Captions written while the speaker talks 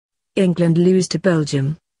England lose to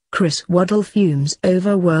Belgium. Chris Waddle fumes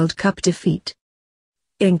over World Cup defeat.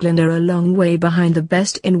 England are a long way behind the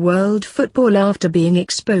best in world football after being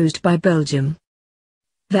exposed by Belgium.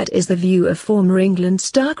 That is the view of former England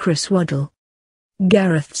star Chris Waddle.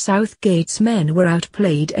 Gareth Southgate's men were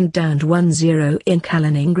outplayed and downed 1-0 in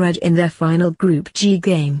Kaliningrad in their final Group G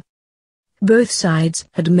game. Both sides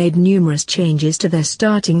had made numerous changes to their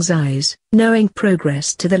starting sides, knowing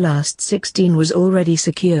progress to the last 16 was already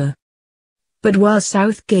secure. But while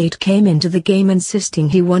Southgate came into the game insisting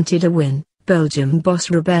he wanted a win, Belgium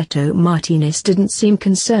boss Roberto Martinez didn't seem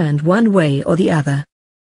concerned one way or the other.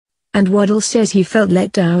 And Waddle says he felt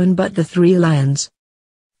let down by the Three Lions.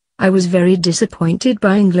 "I was very disappointed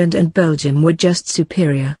by England and Belgium were just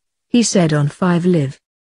superior," he said on 5 Live.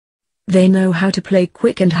 "They know how to play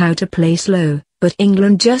quick and how to play slow, but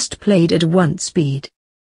England just played at one speed.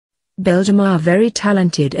 Belgium are very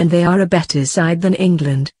talented and they are a better side than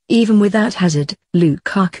England, even without Hazard,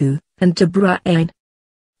 Lukaku, and De Bruyne.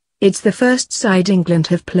 It's the first side England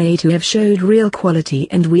have played who have showed real quality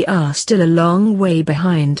and we are still a long way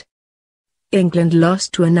behind." England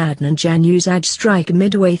lost to an Adnan Januzaj strike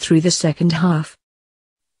midway through the second half.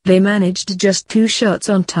 They managed just 2 shots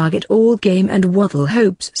on target all game, and Waddle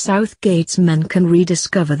hopes Southgate's men can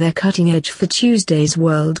rediscover their cutting edge for Tuesday's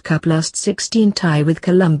World Cup last 16 tie with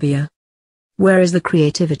Colombia. "Where is the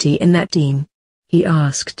creativity in that team?" he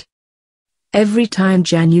asked. "Every time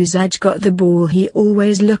Januzaj got the ball he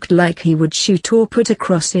always looked like he would shoot or put a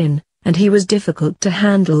cross in, and he was difficult to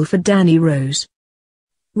handle for Danny Rose.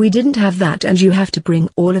 We didn't have that, and you have to bring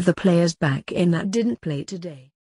all of the players back in that didn't play today."